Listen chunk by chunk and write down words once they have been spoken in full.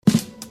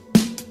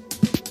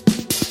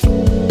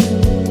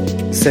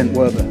St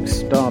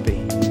Werburgh's, Derby.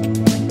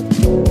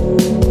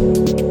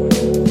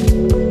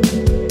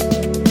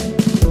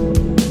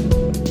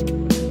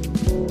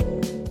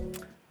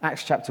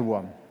 Acts chapter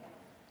 1.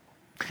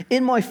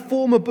 In my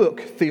former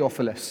book,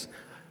 Theophilus,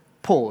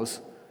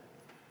 pause,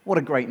 what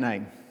a great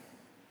name.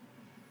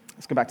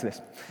 Let's go back to this.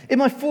 In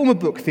my former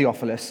book,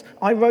 Theophilus,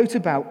 I wrote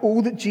about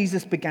all that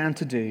Jesus began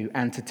to do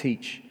and to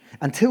teach,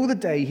 until the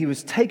day he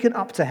was taken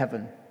up to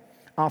heaven,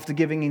 after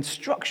giving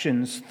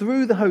instructions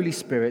through the Holy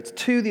Spirit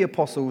to the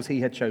apostles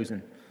he had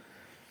chosen.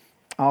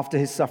 After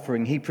his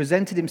suffering, he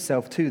presented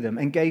himself to them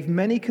and gave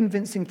many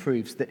convincing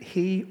proofs that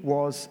he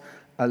was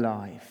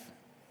alive.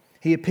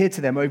 He appeared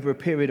to them over a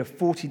period of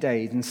 40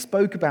 days and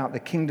spoke about the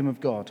kingdom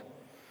of God.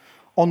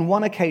 On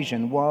one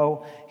occasion,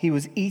 while he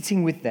was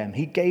eating with them,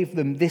 he gave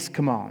them this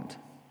command: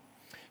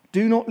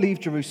 "Do not leave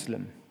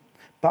Jerusalem,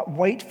 but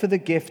wait for the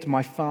gift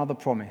my Father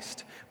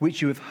promised,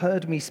 which you have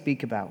heard me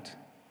speak about.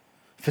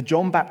 For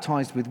John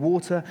baptized with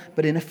water,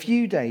 but in a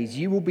few days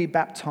you will be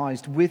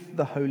baptized with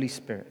the Holy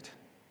Spirit."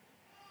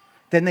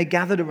 Then they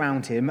gathered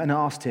around him and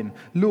asked him,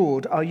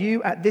 "Lord, are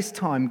you at this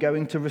time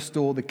going to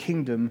restore the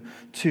kingdom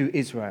to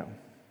Israel?"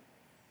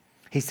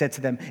 He said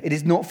to them, "It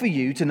is not for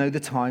you to know the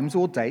times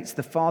or dates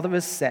the Father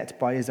has set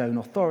by his own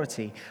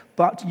authority,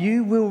 but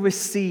you will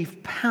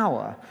receive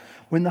power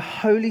when the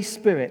Holy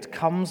Spirit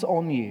comes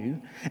on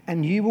you,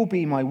 and you will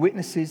be my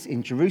witnesses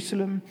in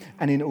Jerusalem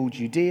and in all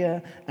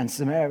Judea and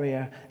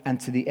Samaria and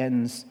to the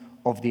ends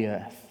of the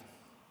earth."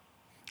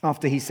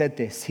 After he said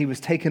this, he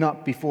was taken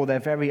up before their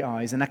very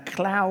eyes, and a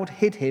cloud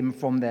hid him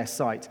from their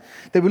sight.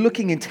 They were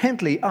looking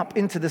intently up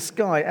into the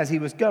sky as he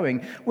was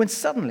going, when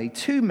suddenly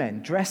 2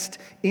 men dressed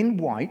in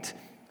white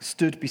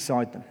stood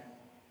beside them.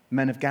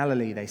 "Men of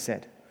Galilee," they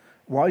said,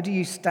 "why do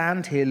you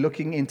stand here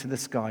looking into the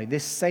sky?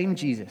 This same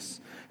Jesus,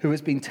 who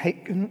has been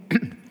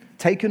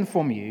taken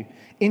from you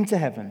into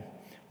heaven,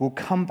 will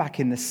come back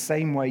in the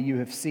same way you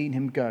have seen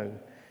him go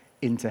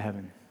into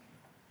heaven."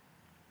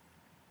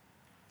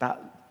 That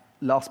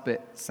last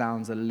bit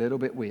sounds a little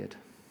bit weird,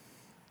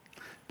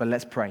 but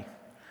let's pray,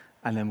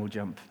 and then we'll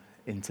jump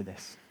into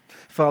this.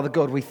 Father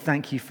God, we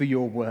thank you for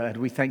your word.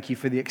 We thank you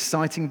for the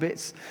exciting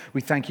bits.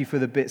 We thank you for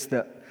the bits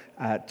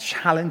that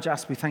challenge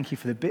us. We thank you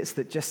for the bits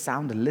that just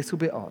sound a little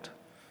bit odd.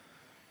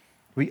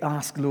 We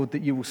ask, Lord,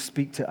 that you will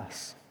speak to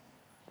us.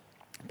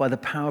 By the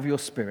power of your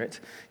Spirit,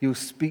 you'll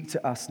speak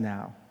to us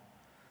now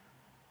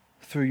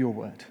through your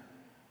word,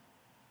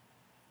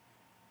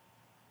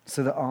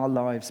 so that our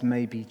lives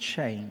may be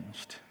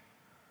changed,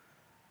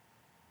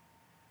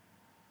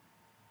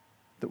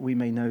 that we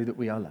may know that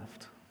we are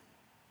loved.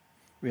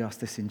 We ask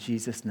this in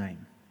Jesus'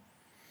 name.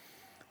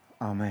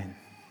 Amen.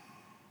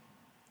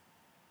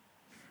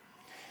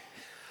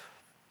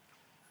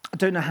 I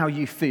don't know how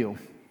you feel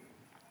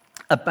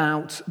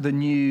about the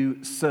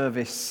new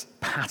service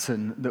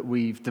pattern that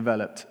we've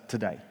developed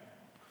today.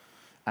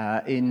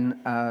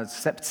 In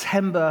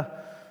September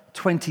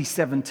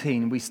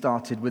 2017, we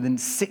started with a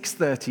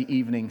 6:30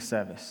 evening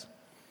service.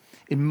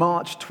 In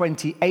March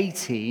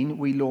 2018,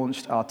 we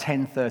launched our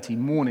 10:30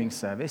 morning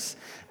service.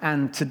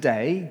 And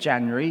today,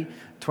 January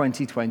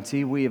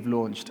 2020, we have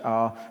launched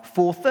our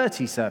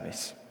 4:30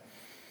 service.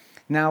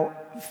 Now,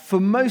 for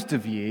most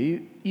of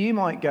you, you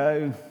might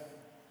go,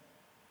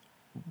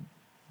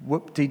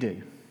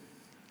 whoop-de-doo.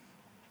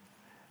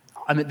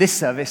 I'm at this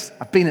service,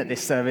 I've been at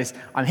this service,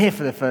 I'm here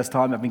for the first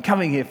time, I've been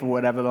coming here for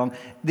whatever long,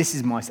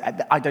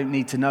 I don't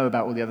need to know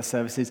about all the other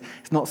services,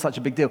 it's not such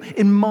a big deal.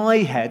 In my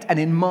head and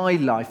in my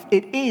life,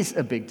 it is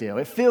a big deal.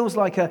 It feels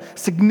like a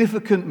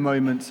significant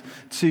moment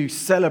to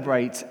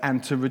celebrate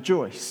and to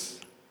rejoice.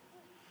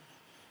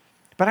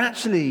 But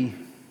actually,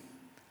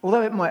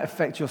 although it might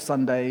affect your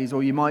Sundays,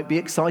 or you might be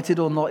excited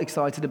or not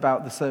excited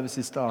about the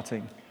services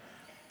starting,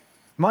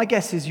 my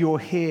guess is you're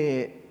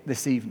here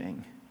this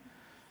evening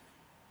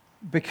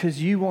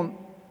because you want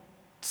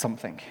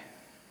something.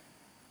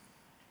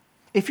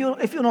 If you're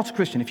not a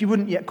Christian, if you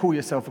wouldn't yet call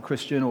yourself a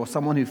Christian or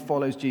someone who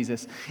follows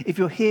Jesus, if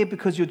you're here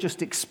because you're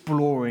just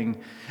exploring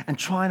and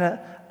trying to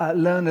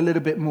learn a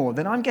little bit more,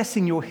 then I'm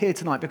guessing you're here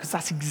tonight because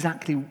that's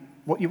exactly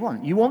what you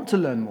want. You want to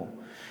learn more.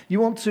 You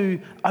want to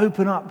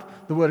open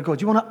up the Word of God.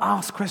 You want to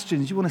ask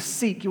questions. You want to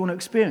seek. You want to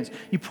experience.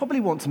 You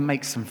probably want to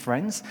make some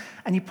friends,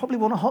 and you probably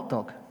want a hot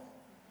dog.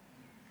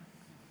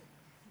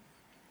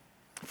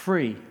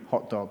 Free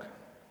hot dog,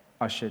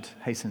 I should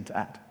hasten to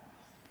add.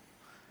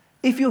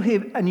 If you're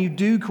here and you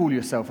do call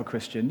yourself a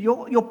Christian,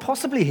 you're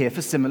possibly here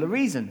for similar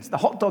reasons. The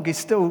hot dog is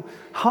still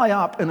high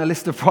up in a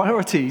list of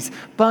priorities,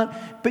 but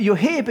you're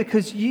here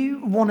because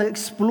you want to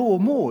explore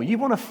more. You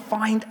want to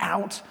find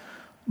out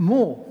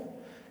more.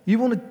 You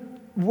want to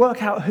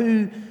work out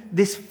who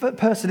this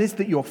person is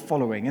that you're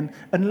following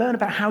and learn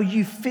about how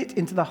you fit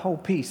into the whole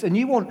piece. And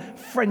you want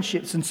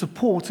friendships and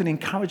support and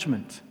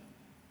encouragement.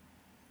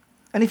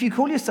 And if you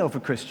call yourself a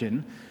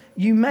Christian,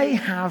 you may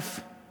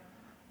have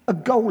a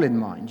goal in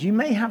mind. You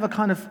may have a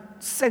kind of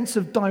sense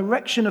of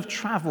direction of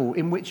travel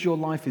in which your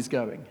life is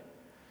going.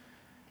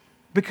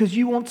 Because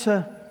you want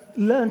to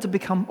learn to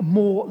become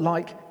more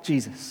like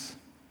Jesus.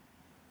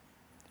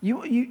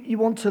 You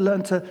want to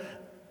learn to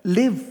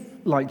live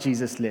like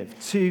Jesus lived,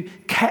 to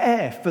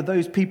care for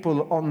those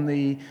people on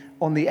the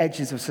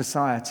edges of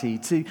society,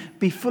 to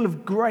be full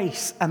of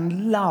grace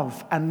and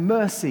love and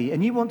mercy,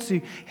 and you want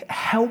to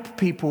help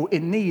people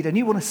in need, and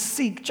you want to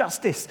seek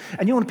justice,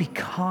 and you want to be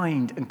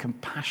kind and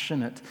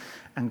compassionate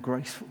and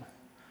graceful.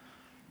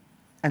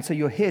 And so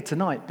you're here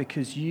tonight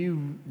because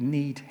you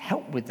need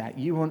help with that.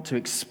 You want to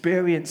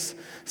experience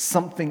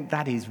something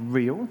that is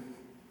real,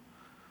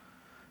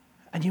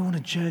 and you want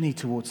to journey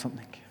towards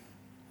something.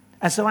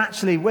 And so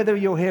actually, whether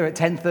you're here at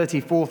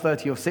 10:30,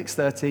 4:30, or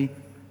 6:30,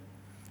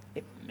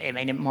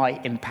 it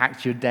might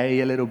impact your day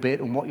a little bit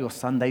and what your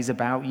Sunday's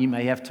about. You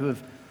may have to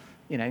have,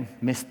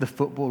 missed the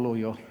football or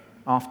your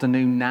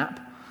afternoon nap.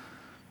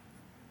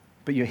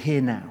 But you're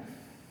here now,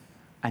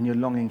 and you're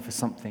longing for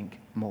something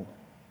more.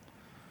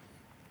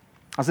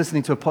 I was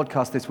listening to a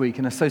podcast this week,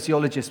 and a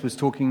sociologist was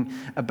talking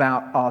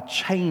about our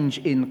change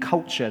in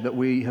culture that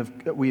we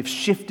have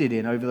shifted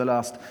in over the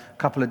last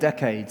couple of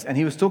decades. And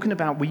he was talking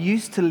about we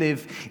used to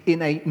live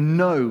in a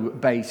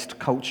no-based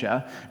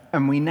culture,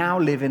 and we now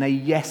live in a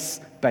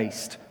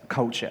yes-based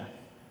culture.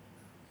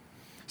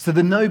 So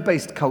the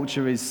no-based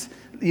culture is,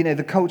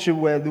 the culture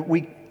where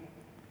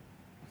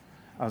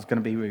I was going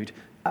to be rude,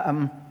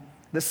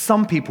 that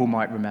some people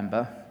might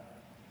remember.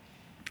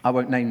 I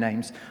won't name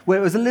names, where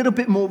it was a little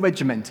bit more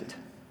regimented.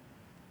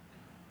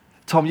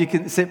 Tom, you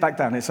can sit back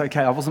down. It's okay.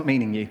 I wasn't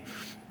meaning you.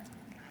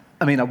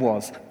 I mean, I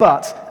was.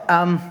 But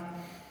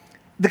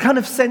the kind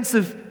of sense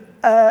of,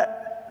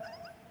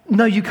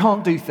 no, you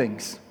can't do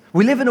things.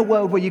 We live in a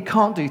world where you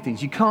can't do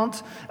things. You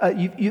can't,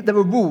 there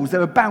are rules,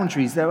 there are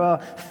boundaries, there are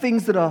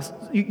things that are,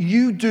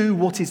 you do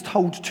what is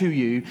told to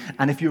you,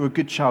 and if you're a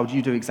good child,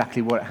 you do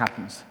exactly what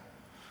happens.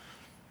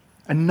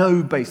 A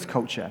no-based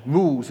culture,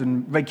 rules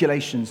and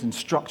regulations and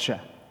structure.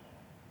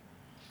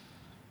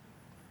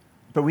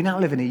 But we now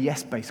live in a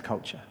yes-based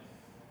culture.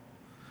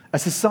 A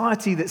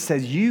society that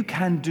says you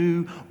can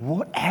do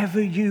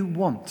whatever you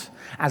want.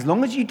 As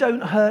long as you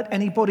don't hurt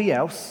anybody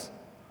else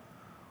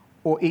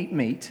or eat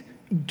meat,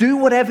 do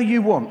whatever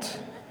you want,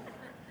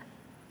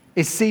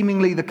 is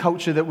seemingly the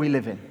culture that we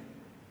live in.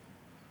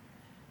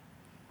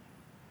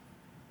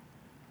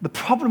 The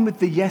problem with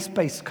the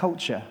yes-based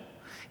culture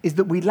is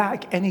that we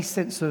lack any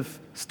sense of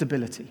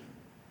stability.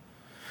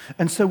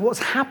 And so what's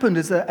happened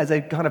as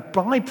a kind of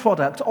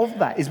byproduct of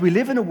that is we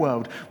live in a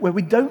world where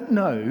we don't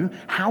know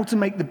how to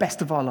make the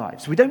best of our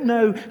lives. We don't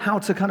know how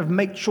to kind of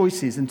make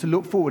choices and to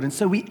look forward. And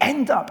so we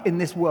end up in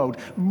this world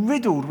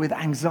riddled with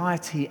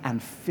anxiety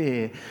and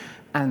fear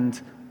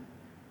and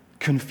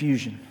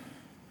confusion.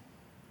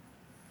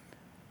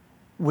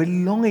 We're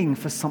longing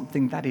for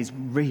something that is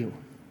real.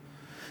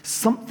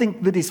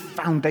 Something that is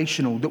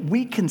foundational, that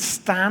we can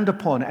stand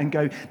upon and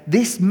go,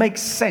 this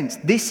makes sense.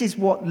 This is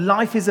what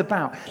life is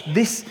about.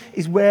 This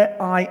is where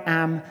I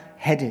am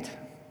headed.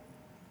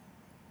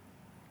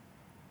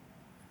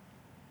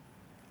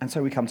 And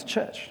so we come to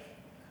church,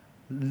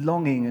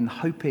 longing and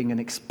hoping and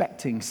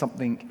expecting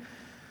something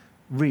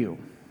real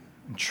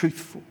and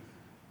truthful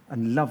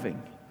and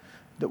loving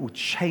that will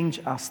change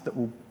us, that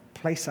will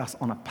place us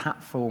on a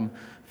platform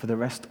for the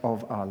rest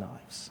of our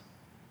lives.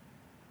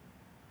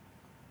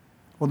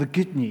 Well, the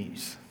good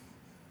news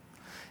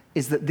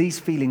is that these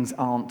feelings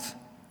aren't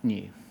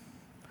new.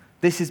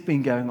 This has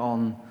been going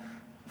on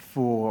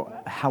for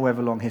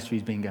however long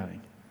history's been going.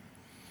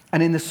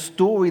 And in the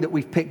story that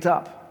we've picked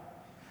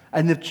up,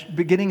 in the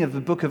beginning of the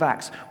book of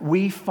Acts,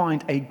 we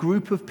find a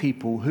group of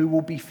people who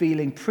will be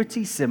feeling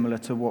pretty similar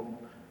to what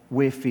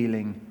we're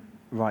feeling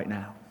right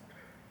now.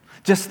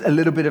 Just a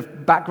little bit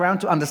of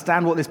background to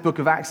understand what this book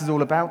of Acts is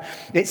all about.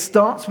 It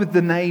starts with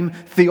the name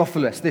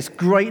Theophilus, this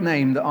great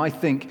name that I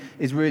think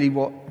is really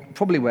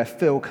probably where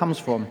Phil comes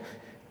from,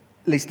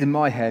 at least in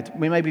my head.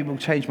 Maybe we'll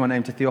change my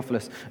name to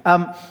Theophilus.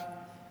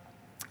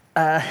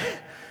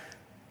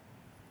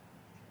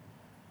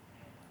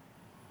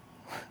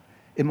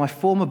 In my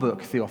former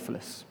book,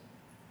 Theophilus,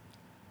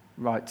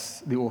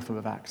 writes the author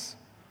of Acts.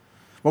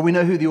 Well, we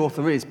know who the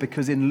author is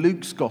because in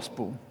Luke's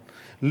gospel,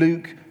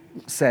 Luke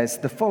says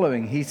the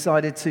following.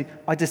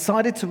 I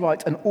decided to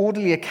write an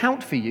orderly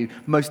account for you,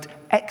 most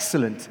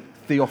excellent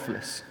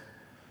Theophilus.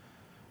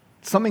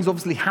 Something's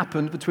obviously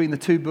happened between the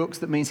two books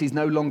that means he's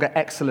no longer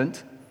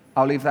excellent.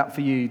 I'll leave that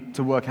for you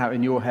to work out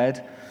in your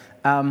head.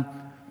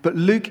 But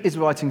Luke is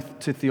writing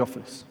to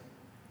Theophilus.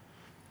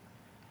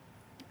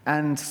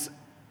 And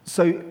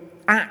so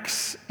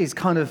Acts is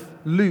kind of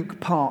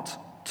Luke part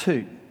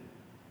 2.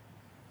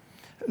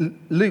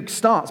 Luke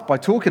starts by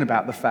talking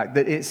about the fact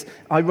that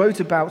I wrote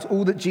about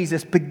all that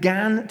Jesus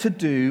began to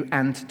do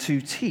and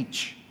to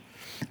teach.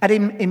 And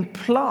it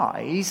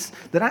implies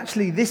that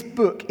actually this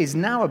book is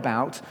now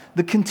about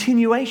the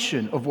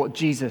continuation of what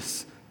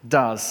Jesus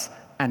does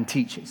and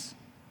teaches.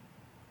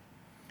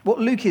 What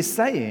Luke is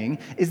saying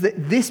is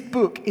that this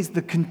book is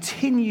the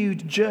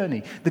continued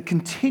journey, the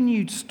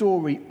continued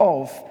story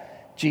of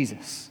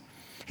Jesus.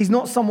 He's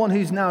not someone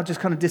who's now just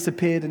kind of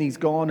disappeared and he's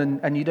gone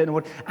and you don't know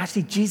what.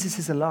 Actually, Jesus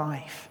is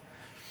alive.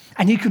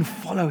 And you can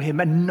follow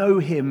him and know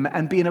him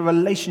and be in a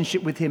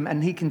relationship with him,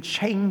 and he can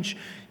change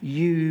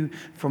you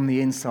from the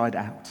inside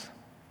out.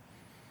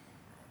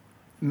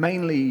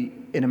 mainly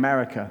in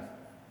America,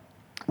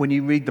 when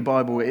you read the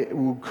Bible, it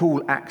will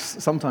call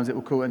Acts, sometimes it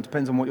will call, and it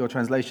depends on what your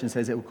translation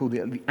says, it will call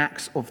the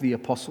Acts of the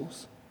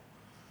Apostles.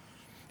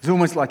 It's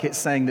almost like it's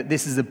saying that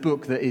this is a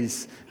book that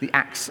is the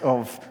Acts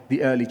of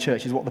the early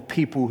church, is what the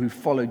people who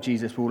followed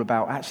Jesus were all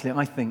about. Actually,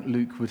 I think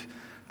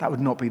that would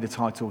not be the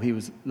title he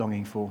was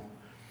longing for.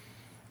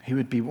 He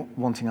would be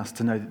wanting us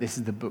to know that this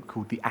is the book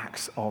called the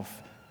Acts of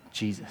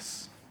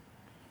Jesus.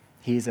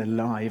 He is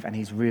alive and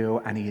he's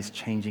real and he is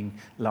changing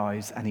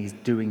lives and he's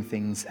doing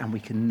things and we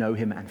can know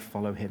him and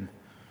follow him.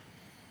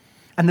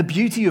 And the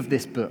beauty of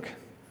this book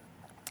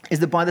is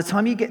that by the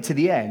time you get to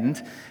the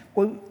end,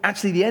 well,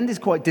 actually the end is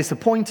quite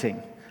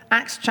disappointing.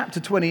 Acts chapter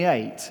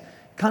 28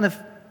 kind of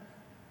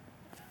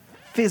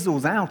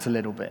fizzles out a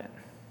little bit.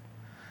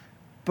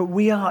 But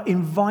we are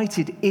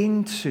invited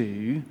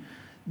into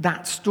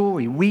that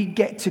story. We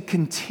get to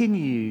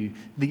continue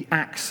the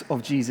acts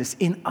of Jesus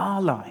in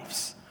our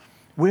lives.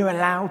 We're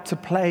allowed to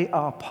play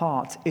our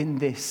part in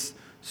this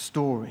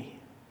story.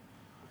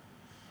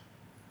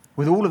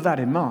 With all of that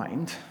in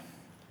mind,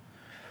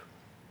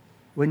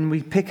 when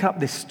we pick up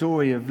this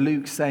story of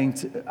Luke saying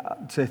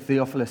to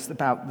Theophilus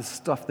about the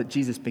stuff that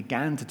Jesus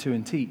began to do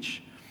and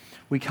teach,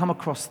 we come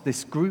across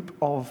this group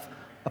of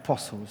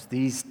apostles,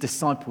 these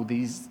disciples,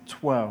 these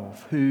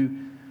 12, who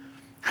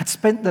had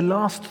spent the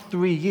last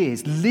 3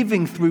 years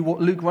living through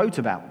what Luke wrote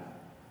about.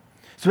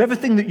 So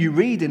everything that you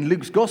read in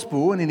Luke's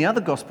gospel and in the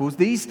other gospels,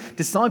 these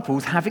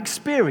disciples have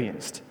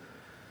experienced.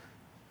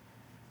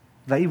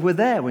 They were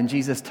there when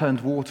Jesus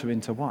turned water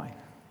into wine.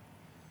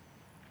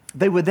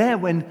 They were there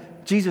when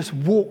Jesus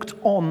walked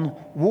on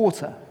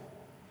water.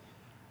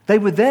 They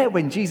were there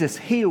when Jesus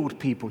healed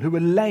people who were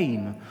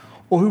lame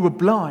or who were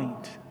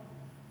blind.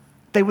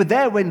 They were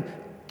there when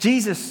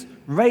Jesus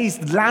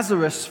raised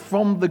Lazarus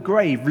from the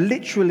grave,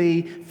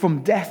 literally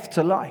from death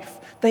to life.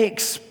 They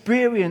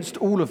experienced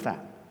all of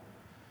that.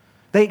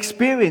 They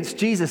experienced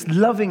Jesus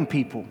loving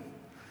people,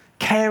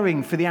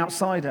 caring for the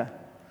outsider,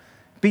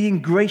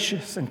 being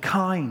gracious and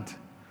kind,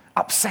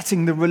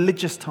 upsetting the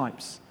religious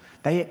types.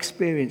 They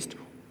experienced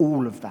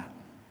all of that.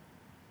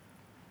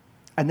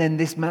 And then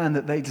this man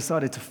that they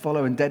decided to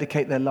follow and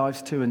dedicate their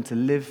lives to and to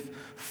live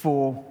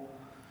for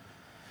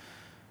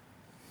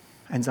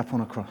ends up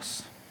on a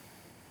cross.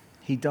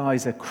 He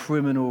dies a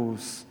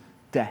criminal's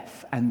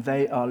death, and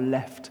they are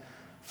left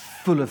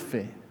full of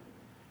fear,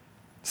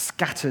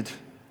 scattered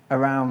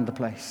around the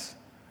place,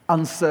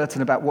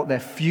 uncertain about what their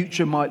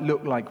future might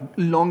look like,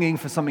 longing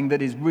for something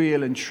that is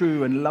real and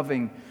true and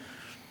loving.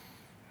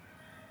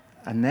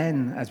 And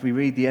then, as we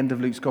read the end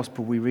of Luke's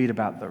gospel, we read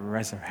about the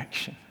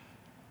resurrection.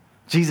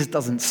 Jesus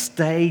doesn't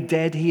stay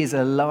dead. He is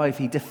alive.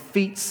 He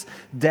defeats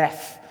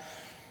death.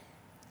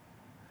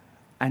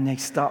 And he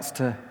starts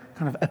to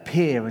kind of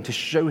appear and to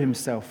show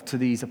himself to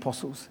these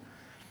apostles.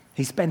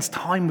 He spends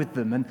time with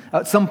them. And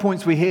at some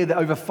points we hear that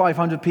over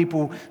 500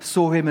 people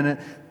saw him. And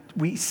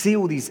we see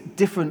all these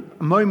different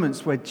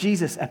moments where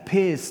Jesus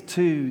appears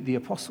to the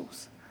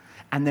apostles.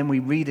 And then we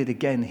read it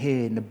again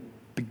here in the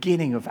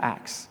beginning of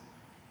Acts.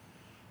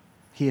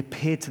 He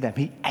appeared to them.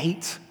 He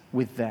ate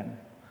with them.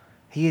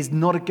 He is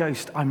not a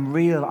ghost. I'm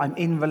real. I'm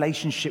in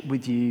relationship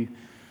with you.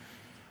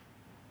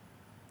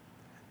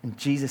 And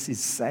Jesus is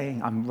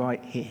saying, I'm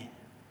right here.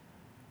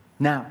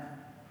 Now,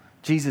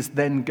 Jesus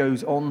then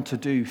goes on to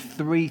do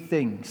 3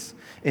 things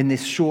in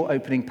this short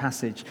opening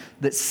passage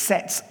that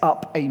sets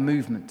up a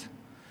movement.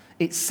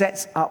 It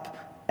sets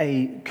up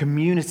a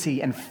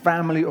community and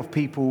family of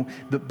people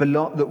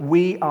that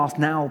we are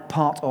now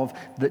part of,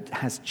 that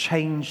has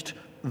changed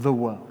the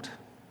world.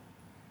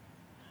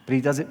 But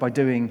he does it by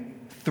doing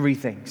 3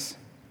 things.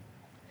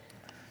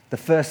 The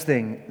first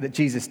thing that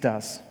Jesus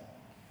does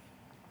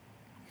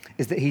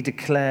is that he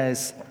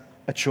declares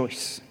a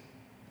choice.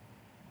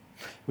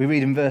 We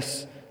read in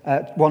verse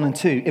 1 and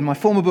 2, "In my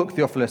former book,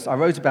 Theophilus, I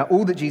wrote about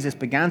all that Jesus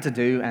began to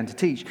do and to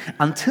teach,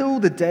 until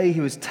the day he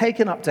was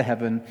taken up to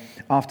heaven,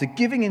 after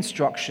giving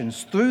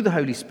instructions through the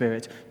Holy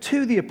Spirit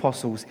to the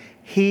apostles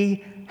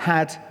he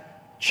had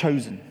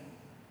chosen."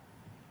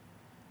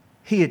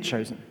 He had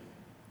chosen.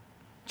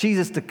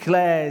 Jesus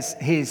declares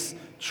his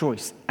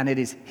choice, and it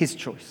is his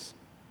choice.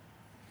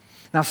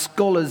 Now,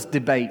 scholars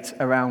debate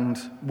around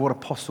what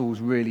apostles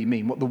really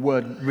mean, what the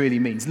word really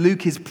means.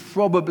 Luke is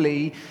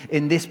probably,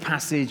 in this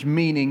passage,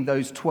 meaning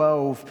those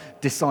 12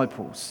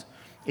 disciples,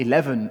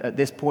 11 at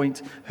this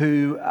point,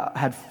 who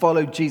had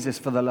followed Jesus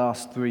for the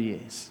last 3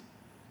 years.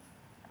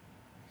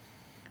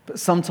 But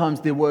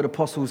sometimes the word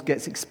apostles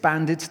gets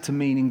expanded to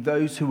meaning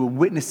those who were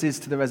witnesses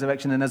to the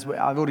resurrection. And as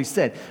I've already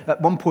said, at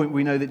one point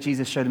we know that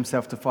Jesus showed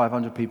himself to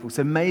 500 people.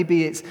 So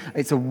maybe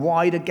it's a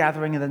wider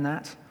gathering than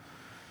that.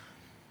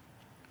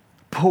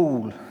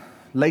 Paul,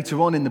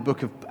 Later on in the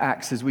book of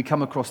Acts, as we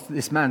come across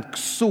this man,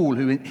 Saul,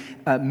 who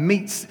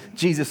meets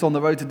Jesus on the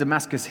road to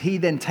Damascus, he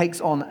then takes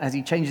on, as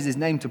he changes his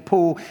name to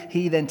Paul,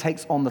 he then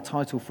takes on the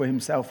title for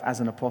himself as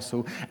an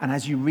apostle. And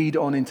as you read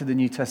on into the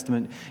New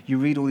Testament, you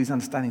read all these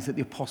understandings that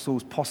the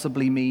apostles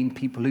possibly mean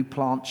people who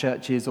plant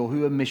churches or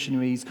who are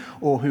missionaries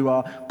or who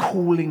are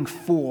calling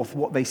forth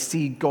what they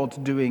see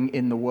God doing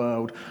in the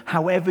world.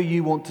 However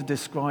you want to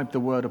describe the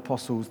word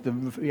apostles, the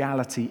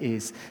reality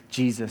is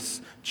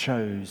Jesus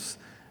chose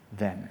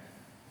them.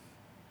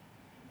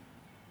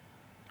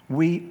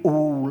 We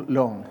all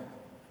long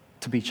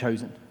to be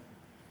chosen,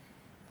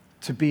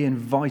 to be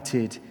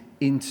invited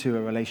into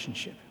a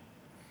relationship.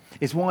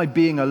 It's why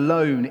being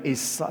alone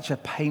is such a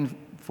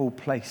painful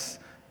place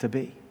to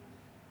be.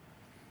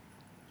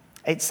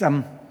 It's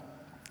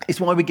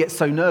why we get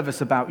so nervous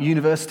about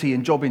university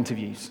and job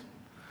interviews.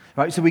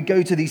 Right? So we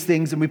go to these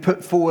things and we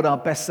put forward our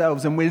best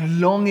selves and we're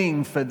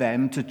longing for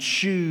them to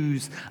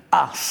choose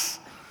us.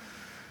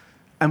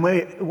 And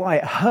why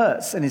it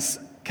hurts and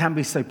can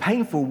be so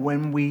painful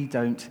when we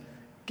don't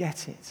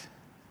get it.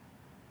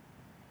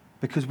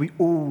 Because we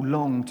all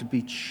long to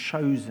be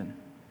chosen.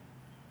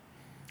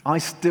 I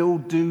still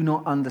do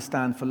not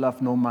understand for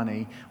love nor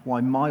money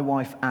why my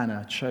wife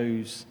Anna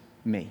chose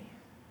me.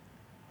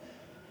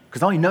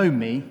 Because I know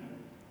me,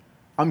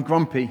 I'm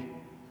grumpy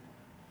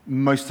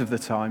most of the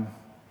time,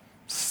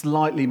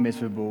 slightly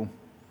miserable,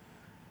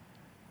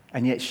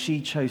 and yet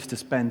she chose to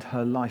spend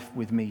her life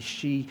with me.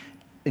 She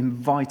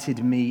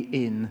invited me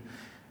in.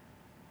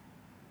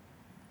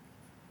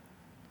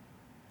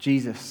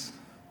 Jesus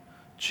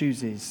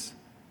chooses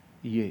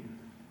you.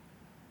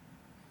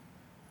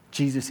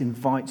 Jesus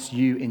invites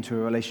you into a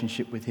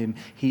relationship with him.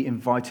 He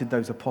invited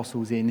those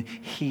apostles in.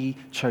 He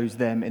chose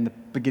them. In the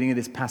beginning of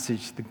this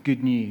passage, the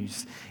good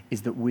news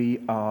is that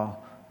we are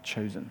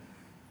chosen.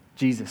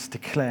 Jesus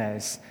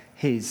declares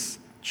his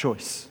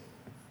choice.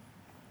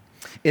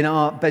 In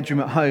our bedroom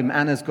at home,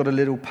 Anna's got a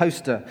little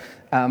poster.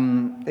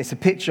 It's a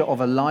picture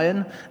of a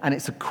lion, and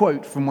it's a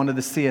quote from one of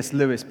the C.S.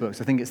 Lewis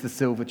books. I think it's The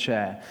Silver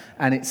Chair.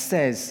 And it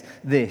says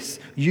this: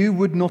 "You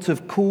would not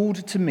have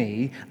called to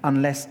me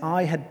unless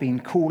I had been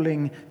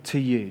calling to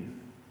you,"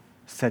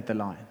 said the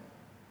lion.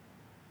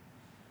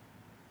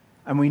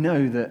 And we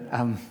know that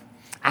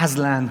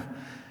Aslan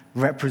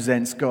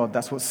represents God.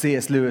 That's what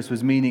C.S. Lewis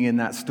was meaning in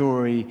that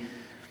story.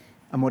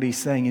 And what he's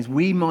saying is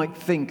we might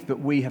think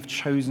that we have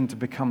chosen to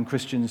become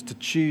Christians, to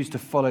choose to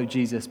follow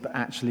Jesus, but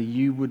actually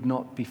you would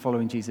not be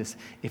following Jesus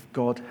if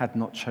God had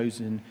not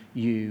chosen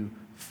you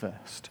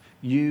first.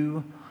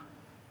 You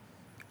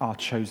are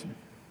chosen.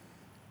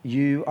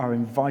 You are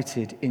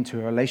invited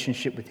into a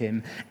relationship with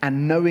him,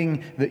 and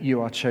knowing that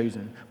you are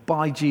chosen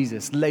by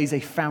Jesus lays a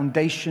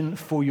foundation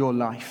for your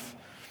life.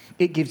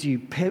 It gives you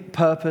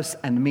purpose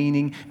and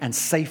meaning and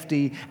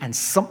safety and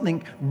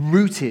something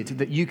rooted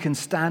that you can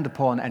stand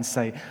upon and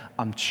say,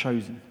 I'm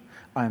chosen.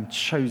 I am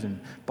chosen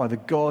by the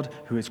God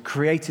who has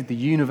created the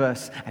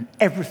universe and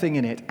everything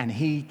in it, and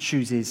he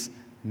chooses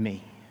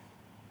me.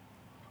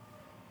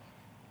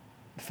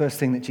 The first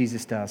thing that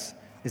Jesus does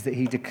is that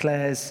he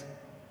declares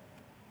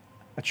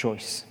a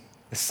choice.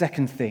 The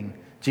second thing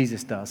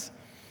Jesus does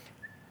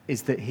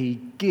is that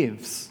he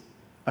gives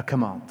a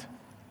command.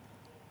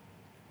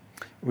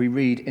 We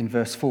read in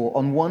verse 4,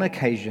 "On one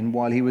occasion,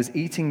 while he was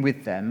eating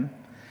with them,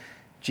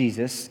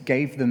 Jesus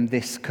gave them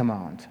this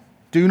command: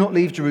 'Do not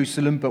leave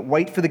Jerusalem, but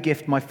wait for the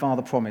gift my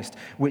Father promised,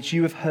 which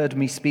you have heard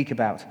me speak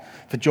about.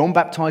 For John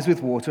baptized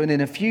with water, and in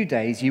a few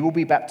days you will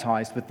be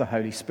baptized with the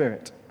Holy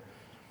Spirit.'"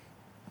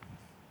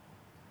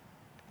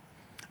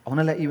 I want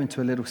to let you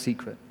into a little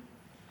secret.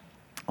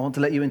 I want to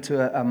let you into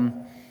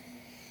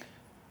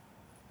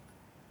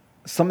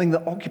something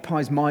that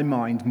occupies my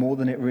mind more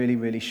than it really,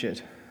 really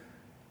should.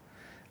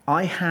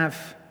 I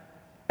have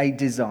a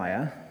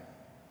desire,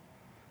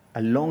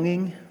 a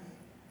longing.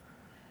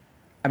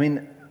 I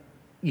mean,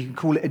 you can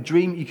call it a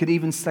dream. You could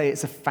even say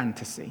it's a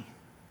fantasy.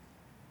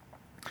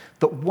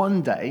 That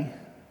one day,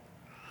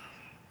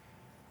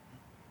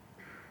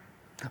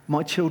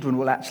 my children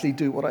will actually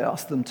do what I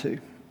ask them to.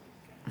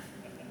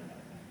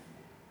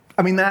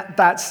 I mean,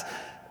 that's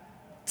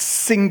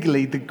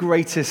singly the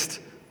greatest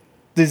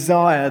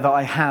desire that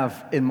I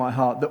have in my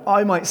heart. That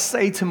I might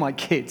say to my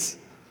kids,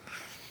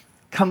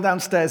 "Come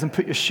downstairs and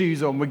put your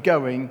shoes on, we're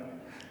going."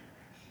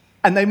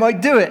 And they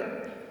might do it.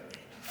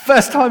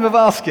 First time of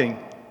asking.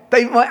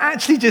 They might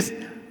actually just,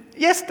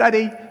 "Yes,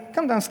 Daddy,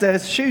 come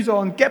downstairs, shoes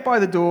on, get by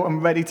the door, I'm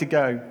ready to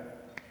go."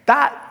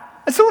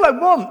 That's all I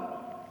want.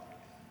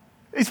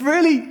 It's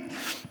really,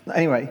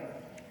 anyway,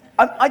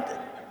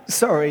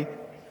 sorry,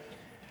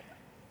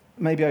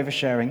 maybe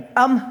oversharing.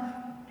 I'm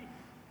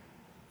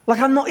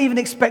not even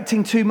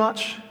expecting too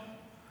much.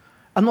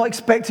 I'm not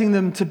expecting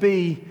them to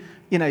be,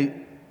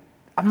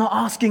 I'm not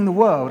asking the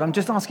world. I'm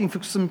just asking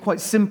for some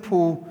quite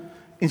simple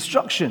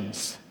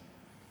instructions.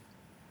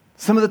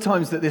 Some of the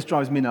times that this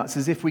drives me nuts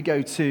is if we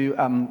go to,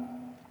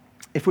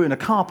 if we're in a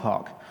car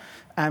park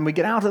and we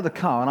get out of the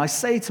car and I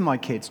say to my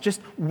kids,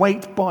 just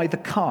wait by the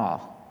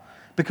car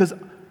because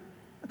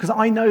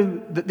I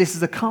know that this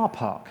is a car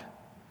park,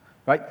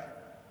 right?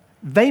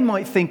 they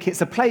might think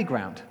it's a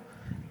playground.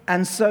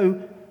 And so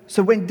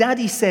when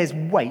Daddy says,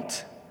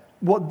 wait,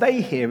 what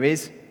they hear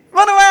is,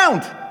 run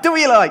around, do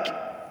what you like.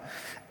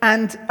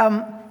 And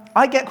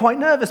I get quite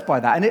nervous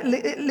by that, and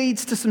it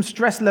leads to some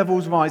stress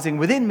levels rising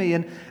within me,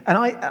 and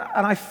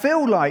I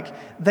feel like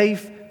they've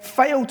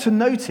failed to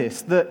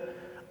notice that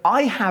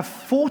I have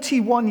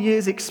 41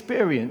 years'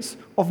 experience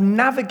of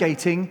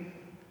navigating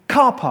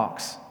car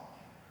parks.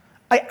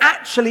 I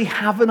actually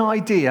have an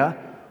idea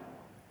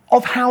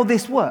of how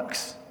this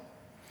works.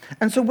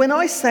 And so when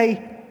I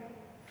say,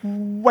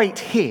 wait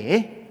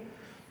here,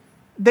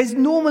 there's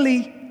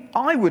normally,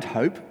 I would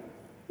hope,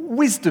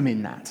 wisdom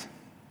in that.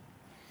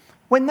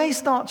 When they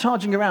start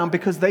charging around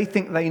because they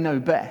think they know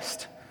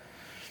best,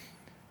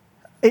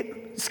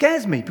 it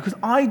scares me because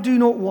I do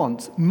not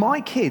want my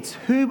kids,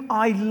 whom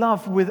I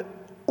love with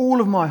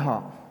all of my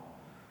heart,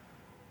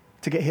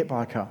 to get hit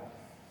by a car.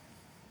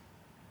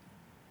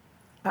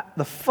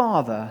 The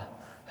father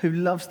who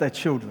loves their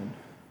children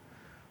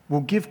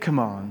will give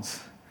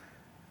commands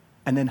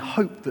and then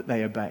hope that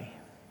they obey.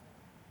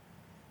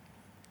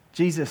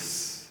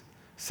 Jesus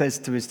says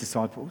to his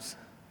disciples,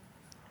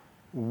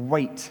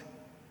 wait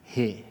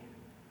here.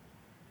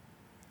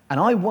 And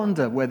I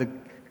wonder whether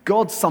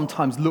God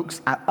sometimes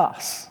looks at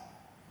us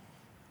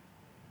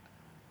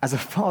as a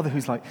father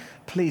who's like,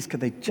 please, could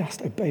they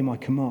just obey my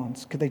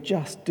commands? Could they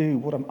just do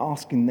what I'm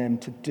asking them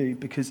to do?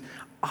 Because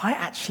I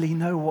actually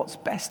know what's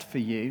best for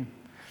you,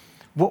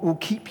 what will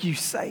keep you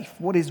safe,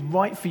 what is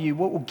right for you,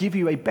 what will give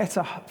you a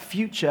better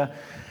future,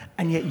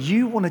 and yet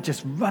you want to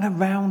just run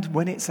around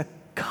when it's a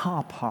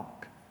car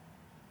park.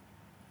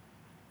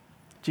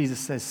 Jesus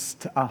says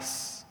to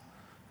us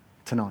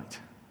tonight,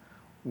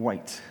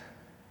 wait.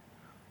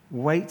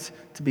 Wait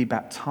to be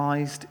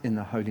baptized in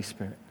the Holy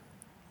Spirit.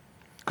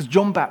 Because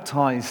John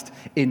baptized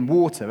in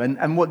water,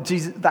 and what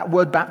that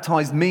word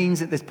baptized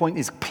means at this point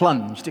is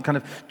plunged.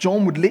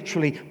 John would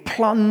literally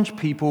plunge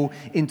people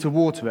into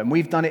water, and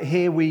we've done it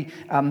here.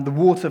 The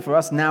water for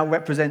us now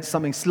represents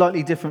something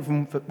slightly different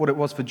from what it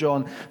was for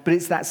John, but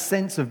it's that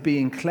sense of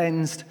being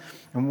cleansed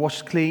and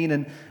washed clean.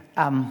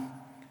 And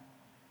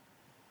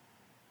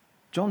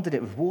John did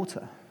it with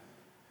water.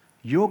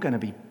 You're going to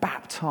be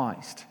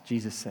baptized,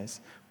 Jesus says,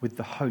 with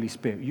the Holy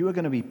Spirit. You are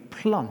going to be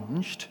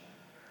plunged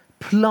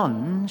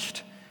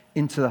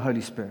into the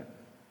Holy Spirit.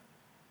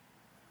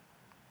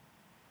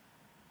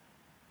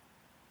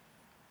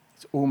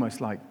 It's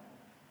almost like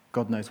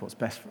God knows what's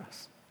best for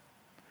us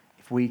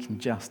if we can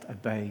just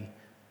obey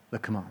the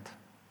command.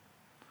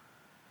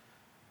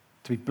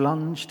 To be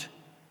plunged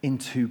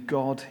into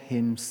God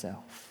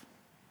himself.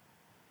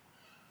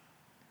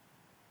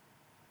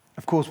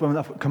 Of course, when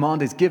that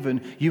command is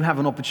given, you have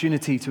an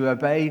opportunity to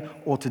obey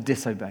or to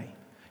disobey.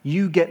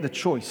 You get the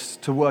choice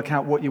to work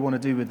out what you want to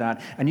do with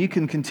that. And you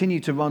can continue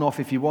to run off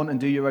if you want and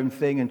do your own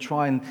thing and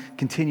try and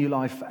continue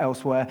life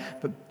elsewhere.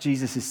 But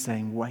Jesus is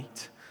saying,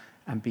 wait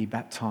and be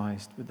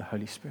baptized with the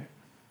Holy Spirit.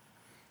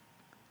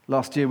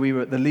 Last year we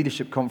were at the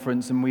leadership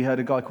conference and we heard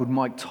a guy called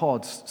Mike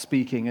Todd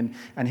speaking.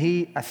 And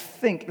he, I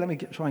think,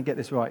 try and get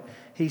this right.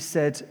 He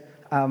said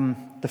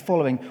the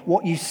following: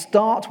 what you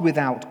start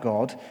without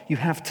God, you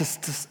have to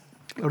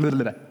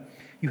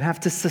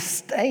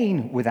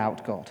sustain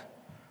without God.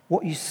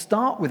 What you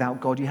start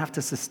without God, you have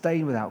to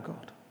sustain without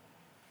God.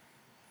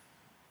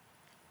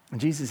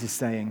 And Jesus is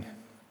saying,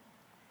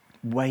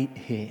 wait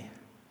here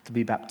to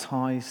be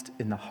baptized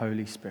in the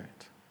Holy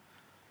Spirit.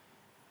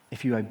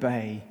 If you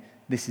obey,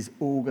 this is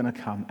all going to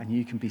come and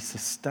you can be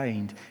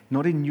sustained,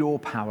 not in your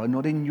power,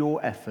 not in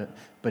your effort,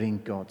 but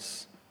in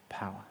God's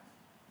power.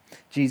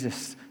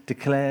 Jesus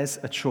declares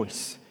a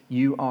choice.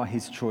 You are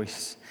his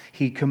choice.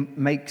 He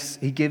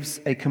gives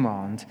a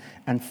command.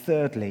 And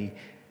thirdly,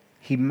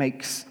 he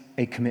makes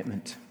a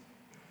commitment.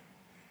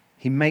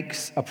 He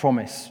makes a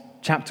promise.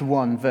 Chapter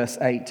 1, verse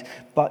 8.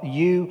 But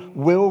you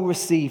will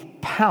receive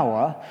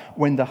power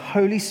when the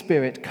Holy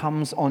Spirit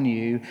comes on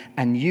you,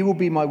 and you will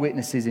be my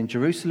witnesses in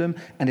Jerusalem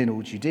and in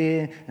all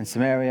Judea and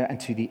Samaria and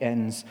to the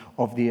ends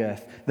of the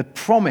earth. The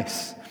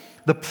promise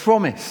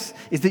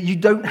is that you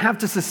don't have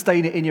to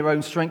sustain it in your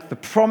own strength. The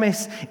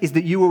promise is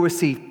that you will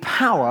receive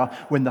power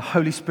when the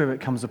Holy Spirit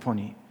comes upon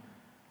you.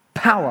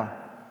 Power.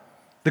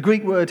 The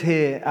Greek word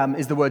here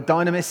is the word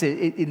dynamis.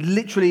 It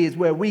literally is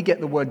where we get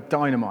the word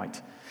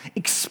dynamite.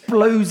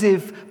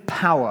 Explosive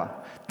power.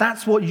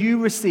 That's what you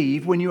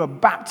receive when you are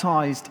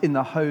baptized in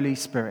the Holy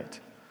Spirit.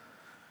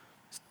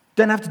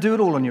 Don't have to do it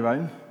all on your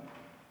own.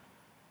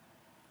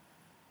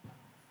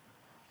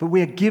 But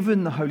we are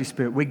given the Holy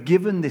Spirit. We're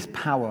given this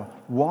power.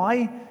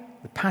 Why?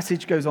 The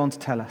passage goes on to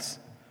tell us.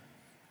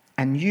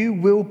 And you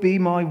will be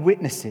my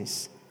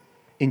witnesses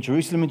in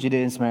Jerusalem and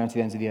Judea and Samaria and to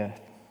the ends of the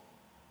earth.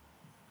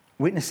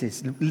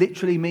 Witnesses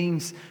literally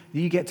means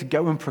you get to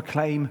go and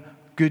proclaim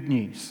good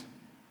news.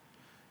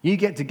 You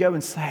get to go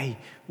and say,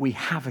 we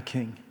have a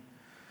king.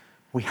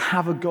 We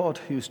have a God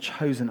who has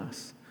chosen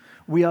us.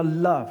 We are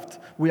loved.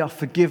 We are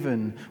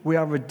forgiven. We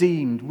are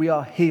redeemed. We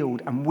are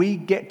healed. And we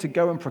get to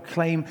go and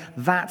proclaim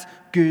that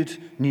good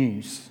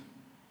news.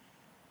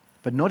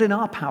 But not in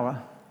our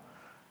power,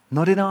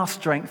 not in our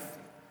strength,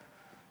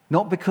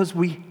 Not because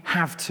we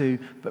have to,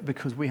 but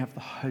because we have the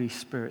Holy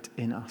Spirit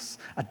in us.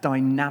 A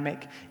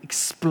dynamic,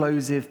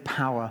 explosive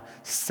power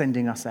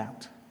sending us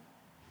out.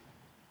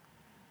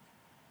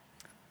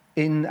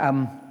 In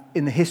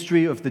the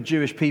history of the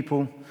Jewish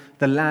people,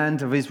 the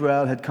land of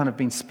Israel had kind of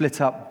been split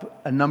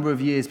up a number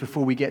of years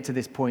before we get to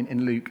this point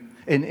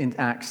in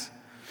Acts.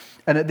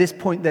 And at this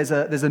point, there's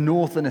a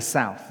north and a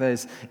south.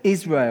 There's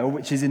Israel,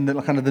 which is in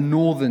the kind of the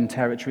northern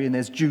territory, and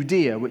there's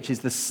Judea, which is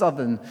the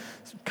southern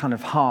kind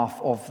of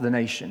half of the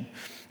nation.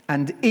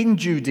 And in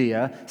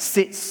Judea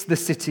sits the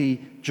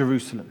city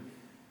Jerusalem.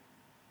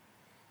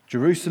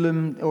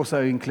 Jerusalem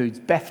also includes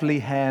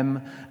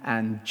Bethlehem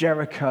and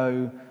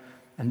Jericho,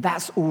 and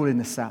that's all in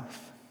the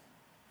south.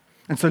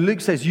 And so Luke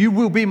says, you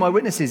will be my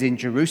witnesses in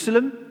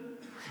Jerusalem,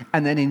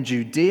 and then in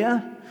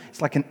Judea.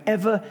 It's like an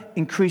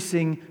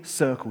ever-increasing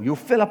circle. You'll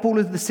fill up all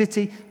of the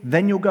city,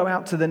 then you'll go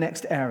out to the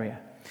next area.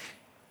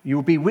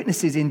 You'll be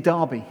witnesses in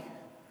Derby,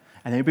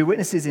 and then you'll be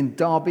witnesses in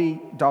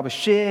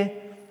Derbyshire,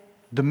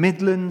 the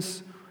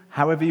Midlands,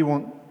 however you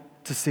want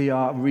to see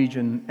our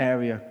region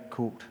area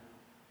called.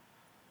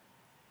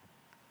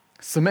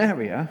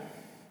 Samaria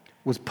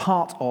was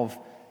part of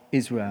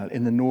Israel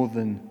in the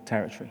northern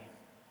territory.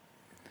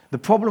 The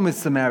problem with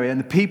Samaria and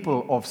the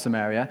people of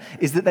Samaria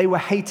is that they were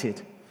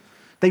hated.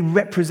 They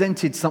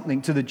represented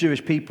something to the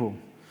Jewish people.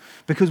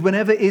 Because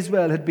whenever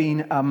Israel had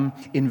been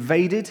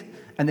invaded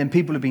and then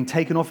people had been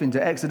taken off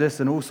into Exodus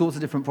and all sorts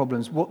of different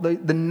problems, what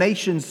the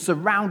nations,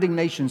 surrounding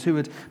nations who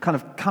had kind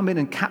of come in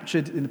and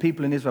captured the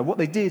people in Israel, what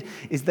they did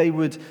is they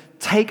would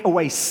take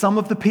away some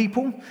of the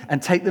people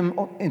and take them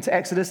into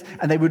Exodus,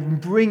 and they would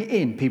bring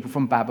in people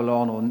from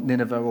Babylon or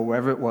Nineveh or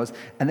wherever it was,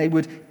 and they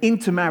would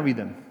intermarry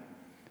them.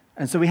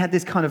 And so we had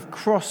this kind of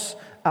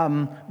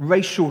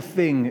cross-racial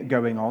thing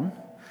going on.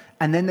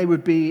 And then they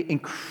would be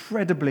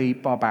incredibly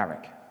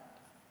barbaric.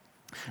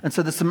 And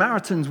so the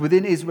Samaritans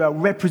within Israel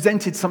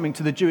represented something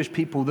to the Jewish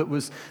people that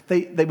was,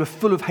 they were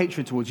full of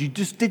hatred towards. You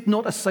just did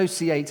not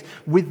associate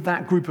with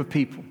that group of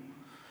people.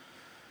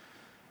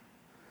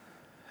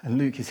 And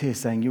Luke is here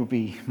saying, you'll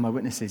be my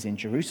witnesses in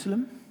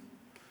Jerusalem,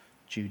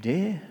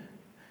 Judea,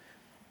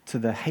 to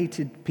the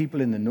hated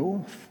people in the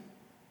north,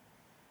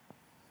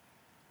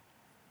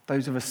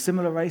 those of a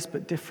similar race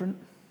but different,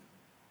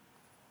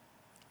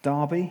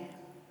 Derby,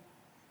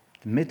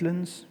 the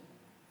Midlands,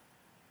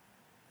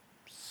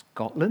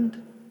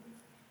 Scotland.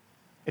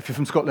 If you're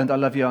from Scotland, I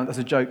love you. That's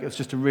a joke. It's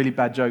just a really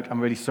bad joke.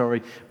 I'm really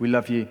sorry. We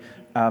love you.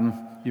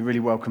 You're really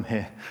welcome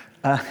here.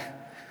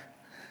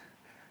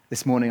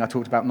 This morning I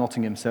talked about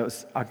Nottingham, so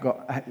I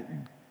got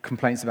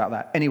complaints about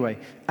that. Anyway,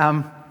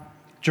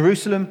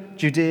 Jerusalem,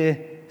 Judea,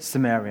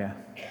 Samaria,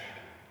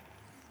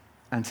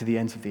 and to the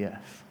ends of the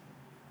earth.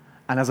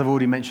 And as I've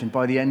already mentioned,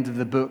 by the end of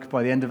the book,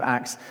 by the end of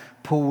Acts,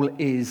 Paul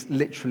is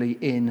literally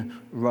in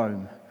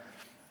Rome.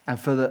 And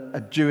for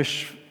a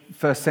Jewish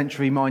first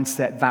century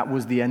mindset, that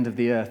was the end of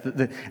the earth.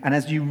 And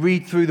as you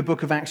read through the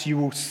book of Acts, you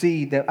will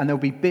see that, and there'll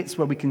be bits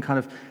where we can kind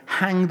of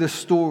hang the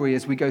story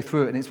as we go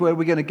through it. And it's where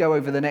we're going to go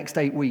over the next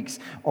 8 weeks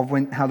of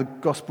how the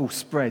gospel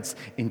spreads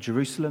in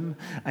Jerusalem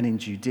and in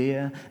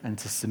Judea and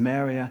to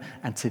Samaria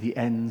and to the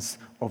ends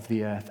of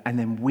the earth. And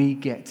then we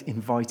get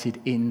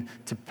invited in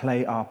to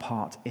play our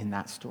part in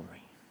that story.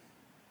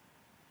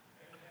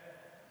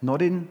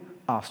 Not in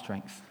our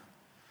strength.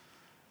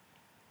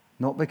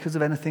 Not because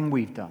of anything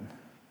we've done,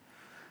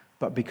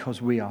 but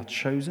because we are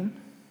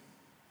chosen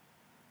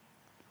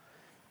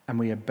and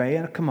we obey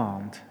a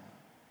command,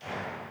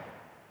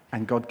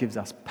 and God gives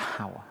us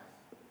power,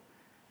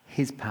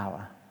 his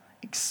power,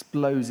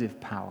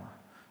 explosive power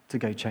to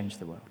go change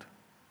the world.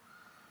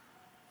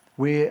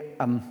 We're,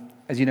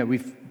 as you know,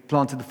 we've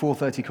planted the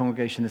 4:30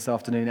 congregation this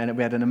afternoon, and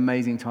we had an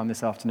amazing time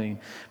this afternoon.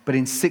 But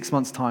in 6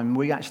 months' time,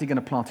 we're actually going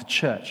to plant a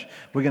church.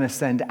 We're going to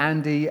send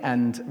Andy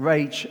and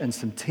Rach and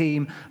some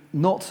team,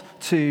 not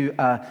to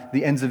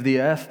the ends of the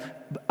earth,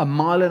 but 1.5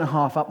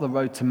 miles up the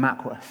road to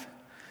Mackworth.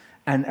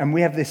 And we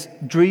have this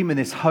dream and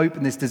this hope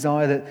and this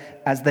desire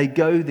that as they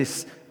go,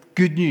 this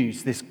good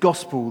news, this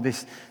gospel,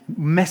 this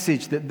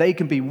message that they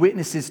can be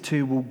witnesses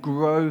to will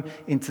grow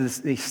into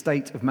the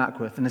estate of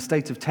Mackworth, an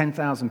estate of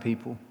 10,000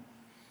 people.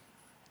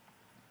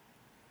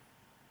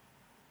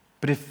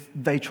 But if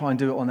they try and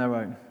do it on their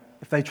own,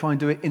 if they try and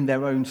do it in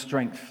their own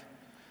strength,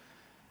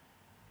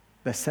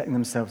 they're setting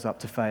themselves up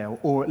to fail,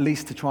 or at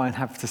least to try and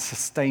have to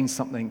sustain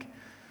something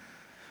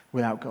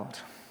without God.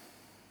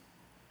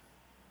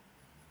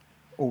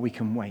 Or we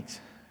can wait.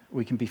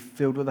 We can be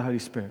filled with the Holy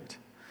Spirit,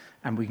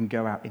 and we can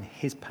go out in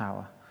his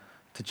power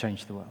to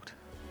change the world.